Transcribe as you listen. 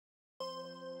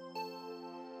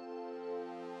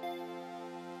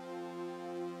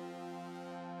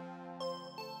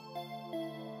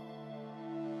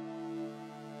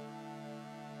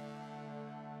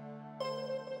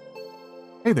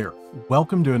Hey there,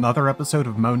 welcome to another episode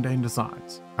of Mondane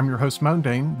Designs. I'm your host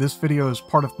Mondane. This video is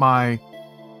part of my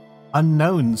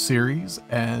Unknown series,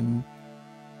 and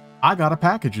I got a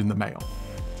package in the mail.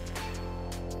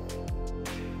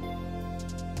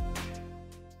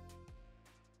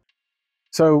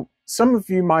 So some of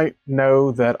you might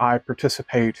know that I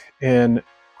participate in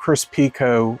Chris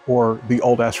Pico, or the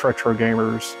Old Ass Retro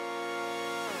Gamers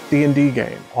D&D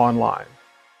game online.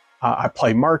 I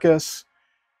play Marcus,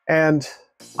 and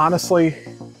honestly,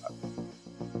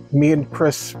 me and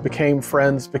Chris became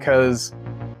friends because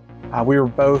we were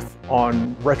both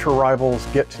on Retro Rivals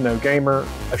Get to Know Gamer,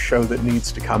 a show that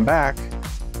needs to come back.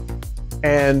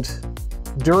 And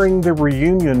during the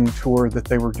reunion tour that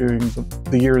they were doing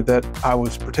the year that I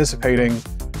was participating,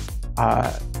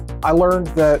 I learned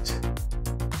that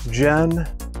Jen,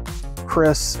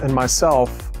 Chris, and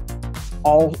myself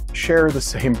all share the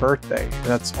same birthday.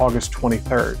 That's August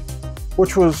 23rd,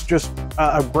 which was just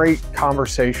a great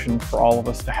conversation for all of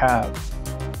us to have.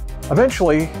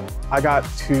 Eventually, I got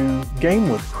to game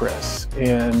with Chris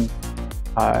in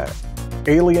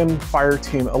Alien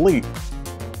Fireteam Elite.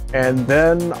 And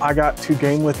then I got to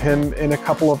game with him in a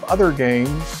couple of other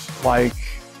games like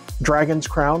Dragon's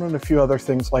Crown and a few other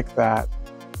things like that.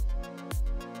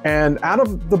 And out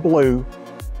of the blue,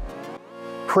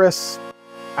 Chris,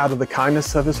 out of the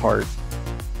kindness of his heart,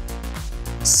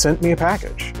 sent me a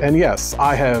package. And yes,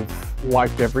 I have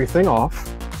wiped everything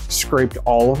off, scraped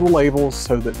all of the labels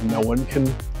so that no one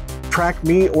can track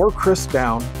me or Chris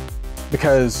down,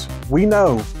 because we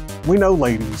know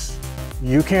ladies,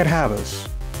 you can't have us.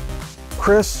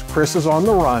 Chris is on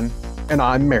the run, and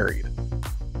I'm married.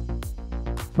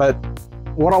 But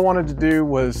what I wanted to do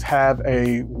was have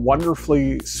a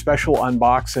wonderfully special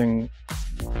unboxing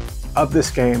of this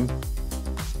game,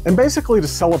 and basically to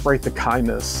celebrate the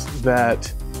kindness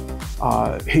that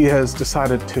he has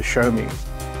decided to show me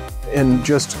in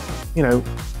just,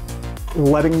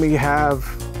 letting me have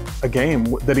a game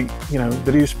that he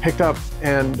just picked up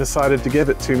and decided to give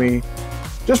it to me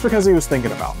just because he was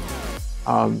thinking about me.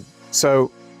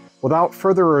 So without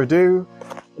further ado,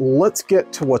 let's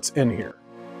get to what's in here.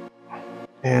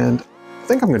 And I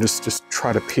think I'm gonna just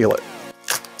try to peel it.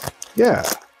 Yeah.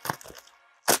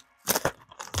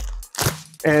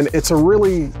 And it's a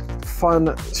really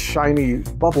fun, shiny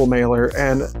bubble mailer.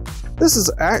 And this is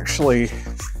actually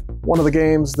one of the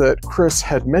games that Chris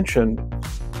had mentioned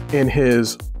in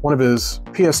one of his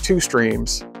PS2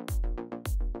 streams.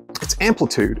 It's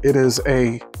Amplitude. It is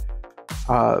it's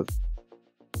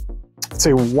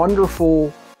a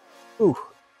wonderful,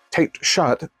 taped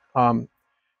shut.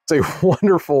 It's a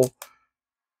wonderful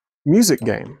music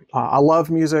game. I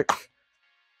love music.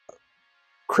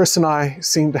 Chris and I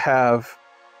seem to have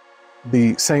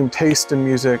the same taste in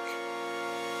music.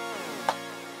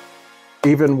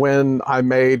 Even when I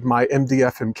made my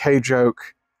MDFMK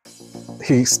joke,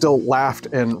 he still laughed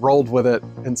and rolled with it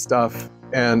and stuff.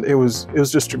 And it was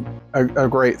just a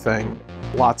great thing.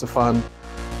 Lots of fun.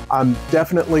 I'm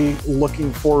definitely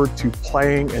looking forward to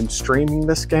playing and streaming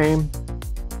this game.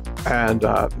 And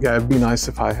yeah, it'd be nice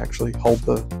if I actually hold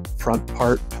the front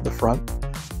part to the front.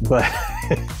 But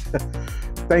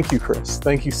thank you, Chris.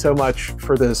 Thank you so much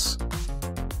for this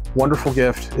wonderful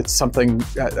gift. It's something,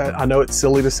 I know it's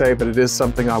silly to say, but it is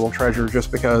something I will treasure just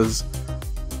because,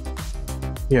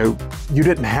 you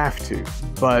didn't have to,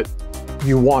 but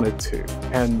you wanted to.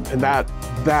 And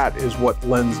that is what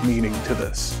lends meaning to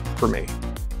this for me.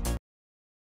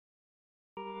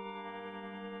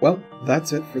 Well,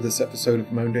 that's it for this episode of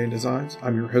Mondane Designs.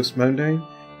 I'm your host, Mondane,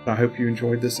 and I hope you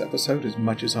enjoyed this episode as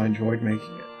much as I enjoyed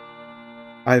making it.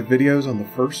 I have videos on the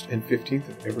 1st and 15th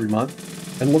of every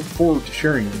month, and look forward to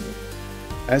sharing them with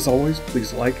you. As always,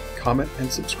 please like, comment,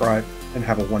 and subscribe, and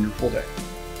have a wonderful day.